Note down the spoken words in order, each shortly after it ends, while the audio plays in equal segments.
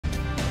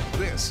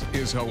This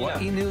is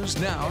Hawaii News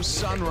Now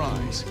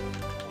Sunrise.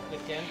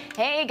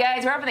 Hey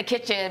guys, we're up in the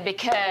kitchen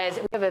because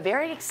we have a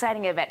very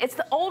exciting event. It's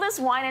the oldest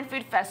wine and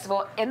food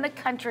festival in the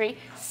country,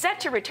 set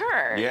to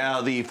return.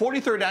 Yeah, the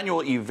 43rd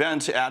annual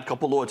event at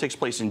Kapalua takes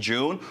place in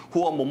June.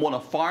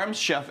 Momona Farms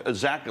chef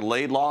Zach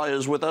Laidlaw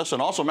is with us,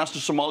 and also Master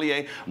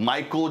Sommelier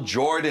Michael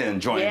Jordan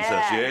joins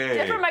us. Yay.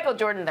 Different Michael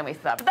Jordan than we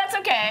thought, but that's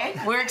okay.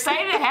 We're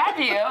excited to have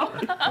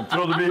you. I'm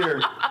thrilled to be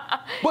here.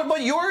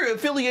 But you're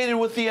affiliated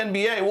with the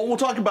NBA. Well, we'll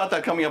talk about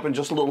that coming up in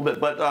just a little bit.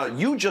 But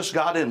you just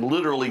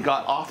literally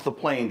got off the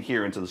plane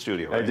here into the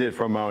studio, right? I did,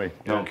 from Maui.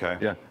 Yeah. Okay.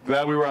 Yeah.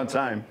 Glad we were on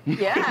time.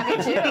 Yeah,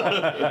 me too.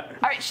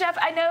 All right, Chef,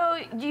 I know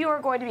you are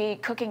going to be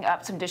cooking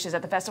up some dishes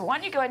at the festival. Why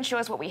don't you go ahead and show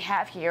us what we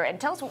have here and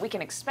tell us what we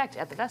can expect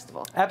at the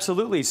festival?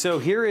 Absolutely. So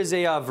here is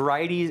a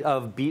variety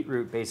of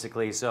beetroot,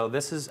 basically. So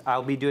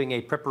I'll be doing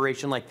a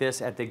preparation like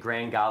this at the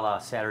Grand Gala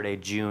Saturday,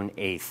 June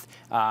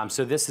 8th.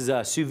 So this is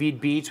sous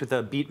vide beets with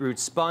a beetroot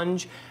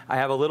sponge. I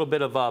have a little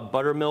bit of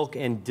buttermilk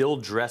and dill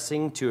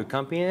dressing to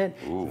accompany it.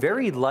 Ooh.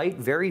 Very light,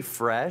 very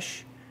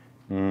fresh.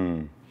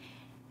 Mm.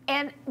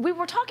 And we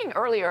were talking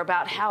earlier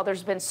about how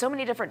there's been so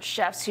many different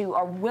chefs who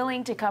are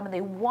willing to come and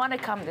they want to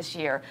come this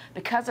year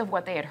because of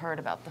what they had heard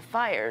about the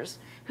fires.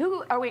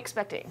 Who are we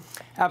expecting?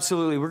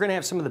 Absolutely. We're going to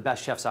have some of the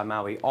best chefs on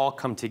Maui all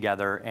come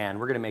together, and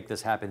we're going to make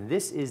this happen.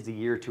 This is the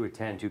year to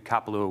attend to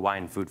Kapalua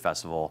Wine and Food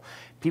Festival.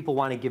 People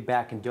want to give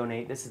back and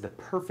donate. This is the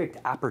perfect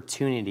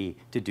opportunity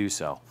to do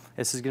so.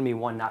 This is going to be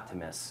one not to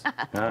miss.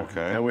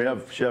 Okay. And we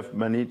have Chef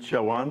Manit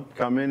Chawan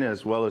coming,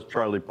 as well as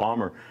Charlie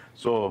Palmer.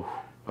 So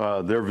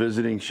they're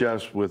visiting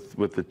chefs with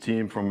the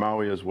team from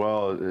Maui as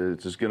well.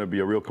 It's just going to be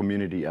a real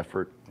community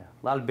effort. Yeah,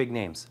 a lot of big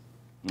names.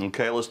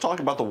 Okay, let's talk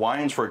about the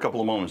wines for a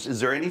couple of moments. Is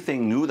there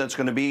anything new that's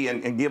going to be,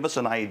 and give us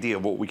an idea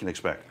of what we can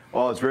expect?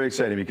 Oh, it's very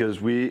exciting because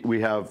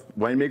we have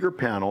winemaker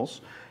panels,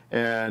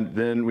 and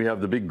then we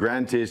have the big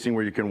grand tasting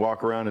where you can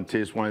walk around and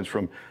taste wines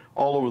from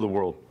all over the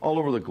world, all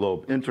over the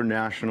globe,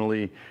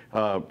 internationally,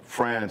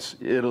 France,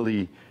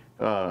 Italy,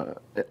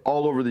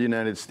 all over the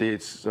United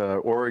States,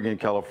 Oregon,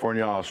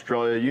 California,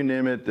 Australia, you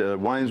name it. The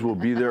wines will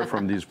be there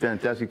from these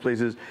fantastic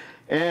places.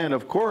 And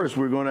of course,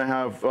 we're going to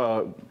have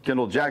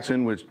Kendall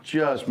Jackson, which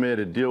just made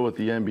a deal with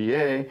the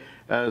NBA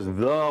as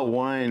the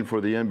wine for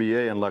the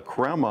NBA, and La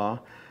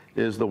Crema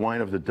is the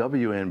wine of the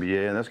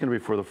WNBA, and that's going to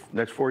be for the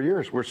next 4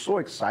 years. We're so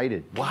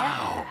excited.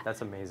 Wow.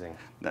 That's amazing.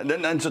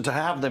 And so to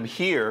have them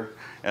here,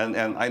 and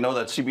I know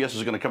that CBS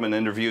is going to come and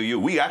interview you.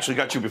 We actually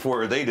got you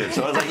before they did,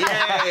 so I was like,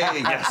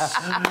 yay, yes.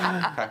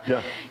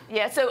 Yeah.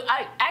 Yeah, so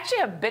I actually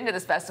have been to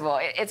this festival.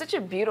 It's such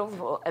a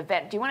beautiful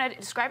event. Do you want to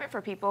describe it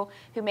for people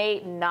who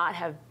may not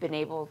have been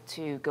able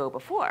to go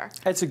before?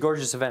 It's a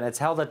gorgeous event. It's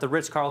held at the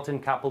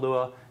Ritz-Carlton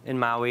Kapalua in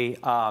Maui.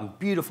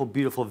 Beautiful,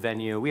 beautiful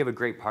venue. We have a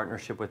great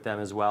partnership with them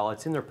as well.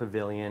 It's in their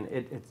pavilion.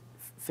 It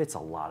fits a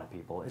lot of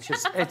people. It's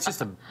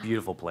just a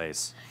beautiful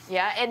place.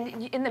 Yeah,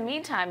 and in the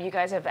meantime, you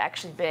guys have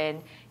actually been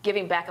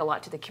giving back a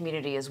lot to the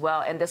community as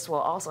well, and this will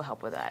also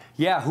help with that.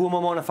 Yeah,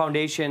 Momona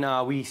Foundation,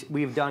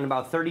 we've done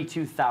about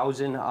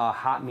 32,000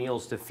 hot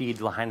meals to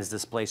feed Lahaina's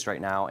displaced right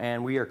now,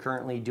 and we are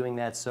currently doing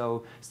that.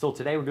 So still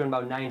today, we're doing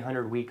about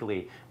 900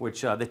 weekly,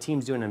 which the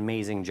team's doing an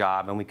amazing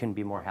job, and we couldn't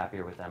be more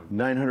happier with them.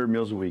 900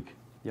 meals a week.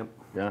 Yep.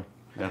 Yeah.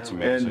 That's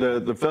amazing.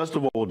 And the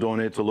festival will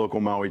donate to local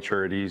Maui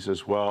charities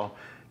as well.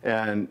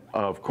 And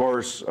of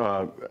course,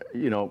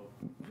 you know,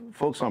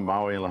 folks on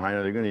Maui and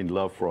Lahaina, they're going to need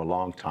love for a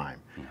long time.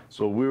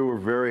 So we were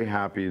very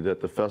happy that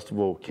the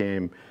festival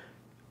came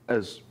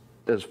as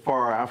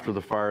far after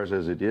the fires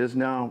as it is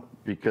now,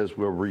 because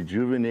we're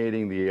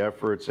rejuvenating the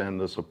efforts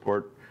and the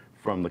support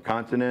from the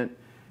continent.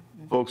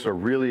 Folks are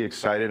really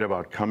excited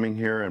about coming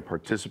here and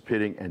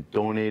participating and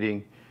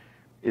donating.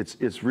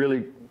 It's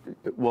really,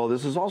 well,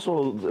 this is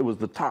also, it was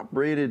the top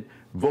rated,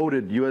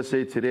 voted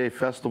USA Today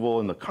festival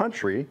in the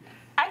country.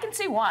 I can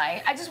see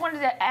why. I just wanted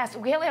to ask,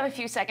 we only have a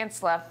few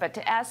seconds left, but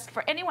to ask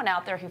for anyone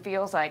out there who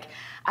feels like,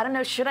 I don't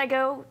know, should I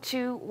go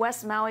to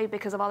West Maui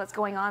because of all that's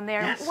going on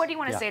there? Yes. What do you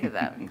want to say to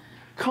them?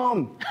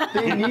 Come,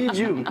 they need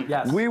you.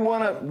 Yes.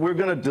 We're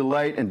gonna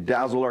delight and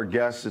dazzle our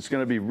guests. It's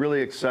gonna be really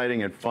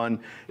exciting and fun.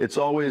 It's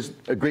always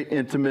a great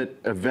intimate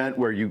event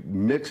where you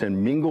mix and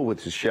mingle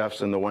with the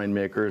chefs and the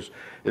winemakers.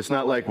 It's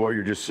not like, well,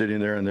 you're just sitting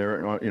there and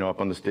they're, you know,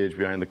 up on the stage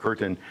behind the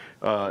curtain.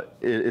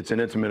 It's an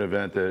intimate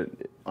event that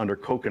under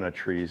coconut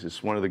trees.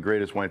 It's one of the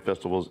greatest wine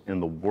festivals in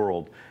the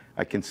world.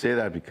 I can say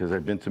that because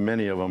I've been to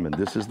many of them, and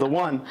this is the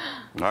one.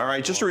 All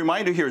right, just a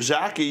reminder here,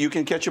 Zach, you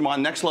can catch him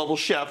on Next Level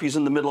Chef. He's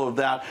in the middle of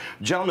that.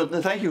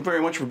 Gentlemen, thank you very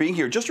much for being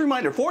here. Just a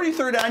reminder,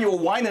 43rd Annual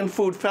Wine and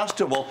Food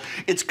Festival.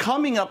 It's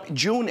coming up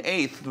June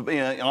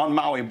 8th on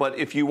Maui, but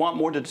if you want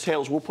more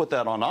details, we'll put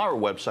that on our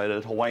website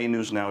at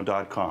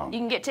hawaiinewsnow.com. You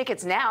can get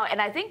tickets now,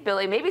 and I think,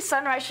 Billy, maybe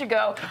Sunrise should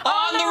go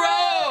on the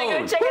road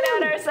and go check it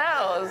out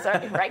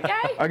ourselves. Right,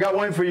 guy? I got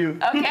wine for you.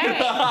 Okay,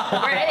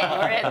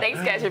 we're in. Thanks,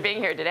 guys, for being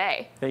here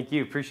today. Thank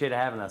you. Appreciate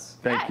having us.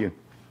 Thank you.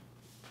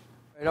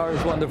 It's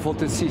always wonderful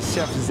to see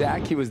Chef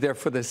Zach. He was there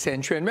for the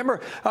century. And remember,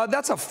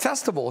 that's a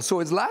festival, so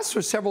it lasts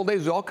for several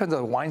days with all kinds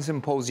of wine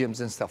symposiums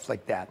and stuff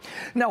like that.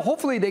 Now,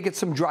 hopefully they get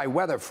some dry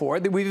weather for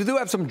it. We do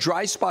have some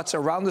dry spots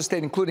around the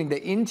state, including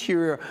the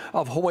interior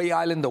of Hawaii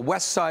Island, the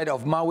west side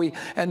of Maui,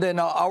 and then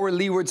our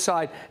leeward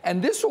side. And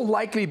this will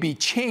likely be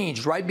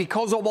changed, right,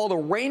 because of all the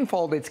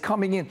rainfall that's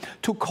coming in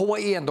to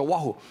Kauai and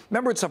Oahu.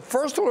 Remember, it's a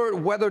first alert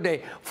weather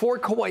day for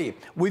Kauai.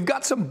 We've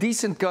got some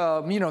decent,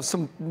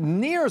 some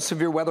near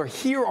severe weather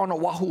here on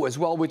Oahu as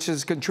well, which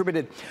has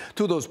contributed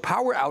to those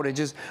power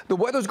outages. The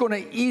weather's going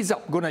to ease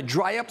up, going to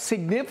dry up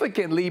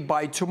significantly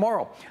by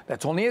tomorrow.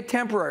 That's only a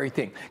temporary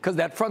thing because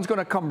that front's going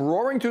to come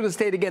roaring through the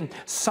state again.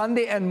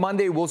 Sunday and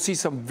Monday, we'll see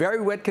some very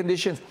wet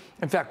conditions.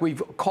 In fact,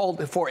 we've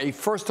called for a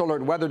first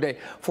alert weather day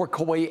for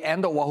Kauai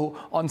and Oahu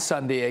on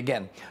Sunday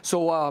again.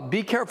 So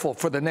be careful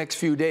for the next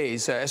few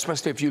days,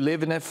 especially if you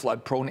live in a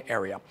flood-prone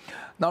area.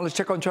 Now let's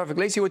check on traffic.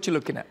 Lacey, what you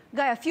looking at?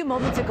 Guy, a few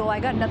moments ago, I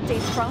got an update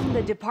from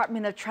the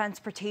Department of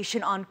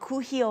Transportation on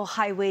Kuhio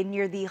Highway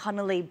near the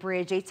Hanalei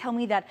Bridge. They tell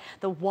me that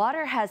the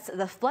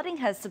flooding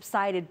has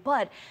subsided,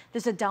 but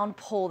there's a down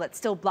pole that's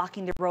still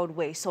blocking the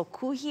roadway. So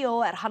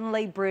Kuhio at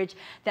Hanalei Bridge,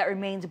 that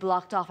remains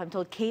blocked off. I'm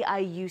told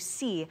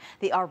KIUC,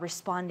 they are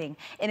responding.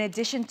 In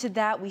addition to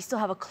that, we still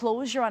have a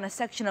closure on a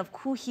section of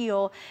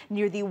Kuhio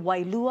near the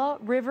Wailua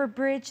River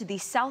Bridge. The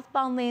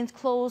southbound lanes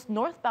closed,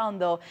 northbound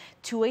though,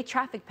 two-way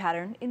traffic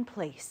pattern in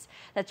place.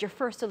 That's your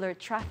first alert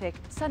traffic.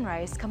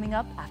 Sunrise coming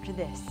up after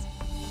this.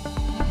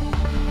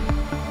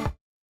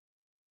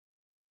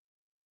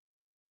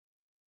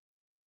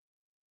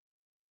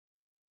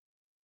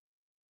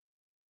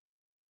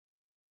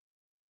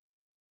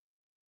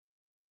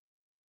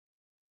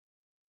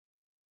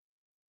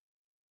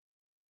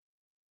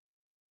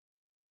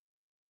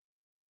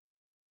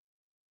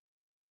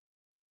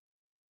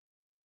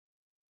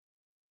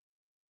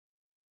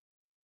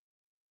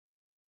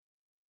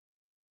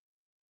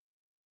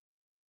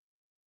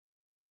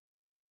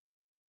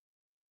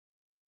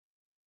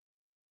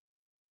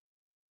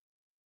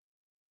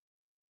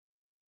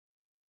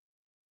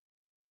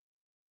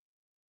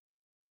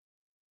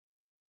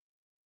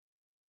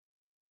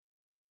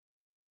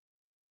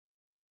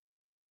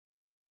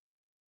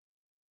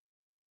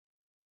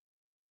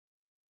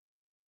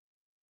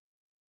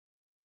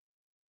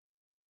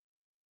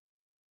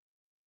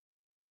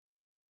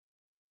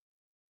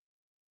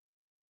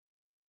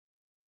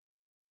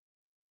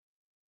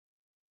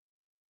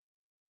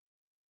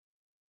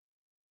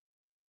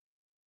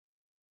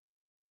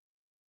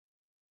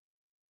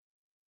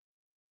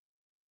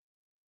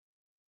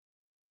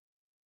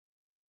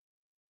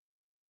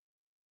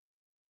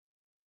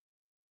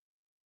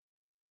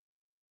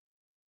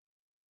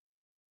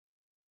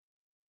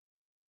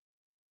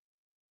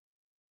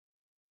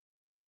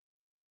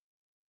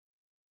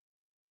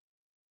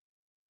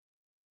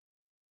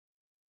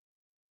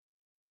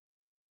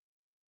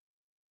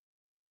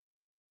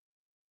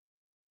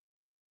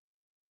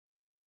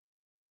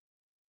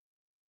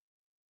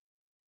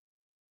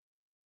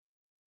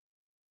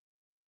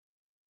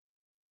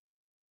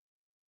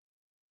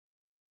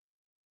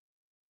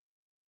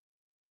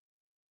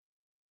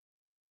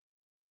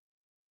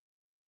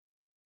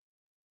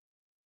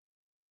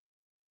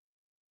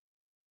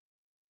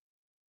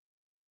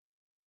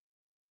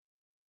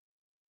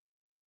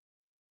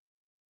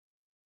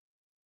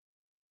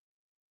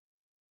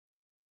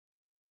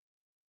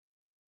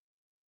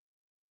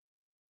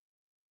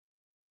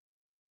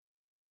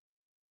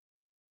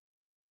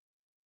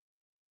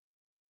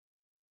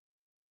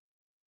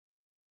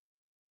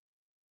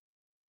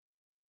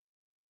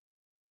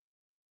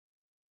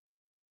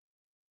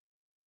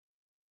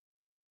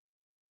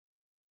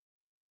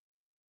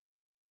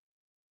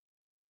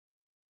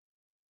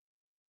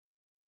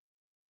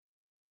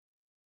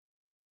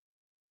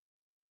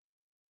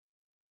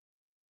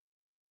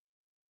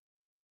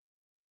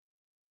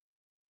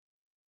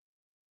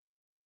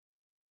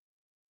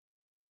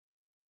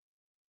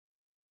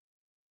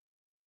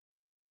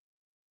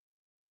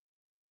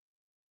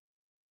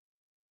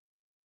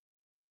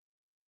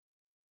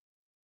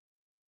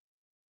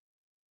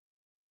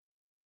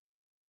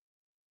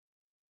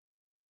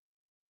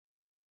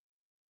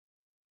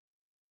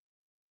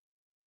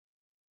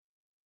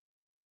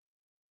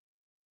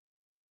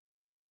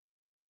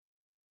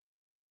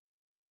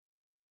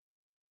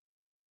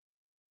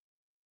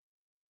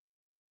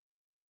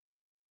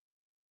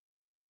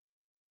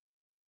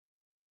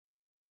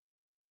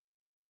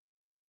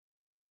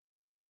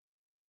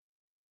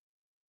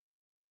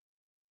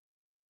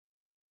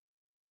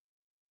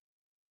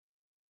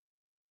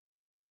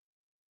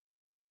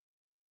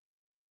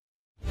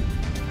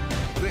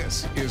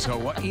 This is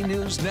Hawaii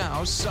News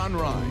Now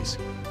Sunrise.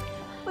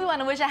 We want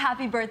to wish a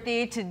happy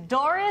birthday to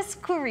Doris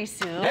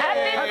Kurisu.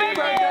 Happy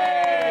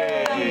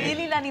birthday! The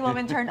Mililani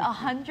woman turned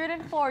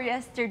 104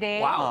 yesterday.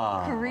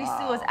 Wow.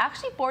 Kurisu was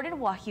actually born in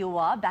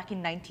Wahiawa back in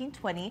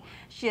 1920.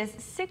 She has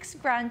 6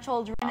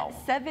 grandchildren,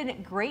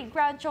 7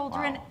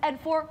 great-grandchildren, and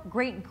 4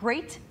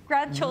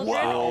 great-great-grandchildren.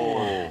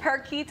 Wow. Her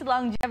key to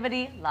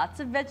longevity, lots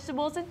of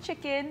vegetables and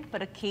chicken,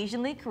 but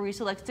occasionally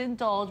Kurisu likes to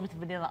indulge with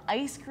vanilla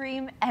ice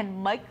cream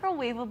and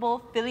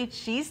microwavable Philly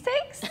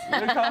cheesesteaks.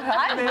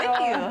 I'm with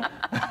you.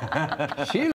 She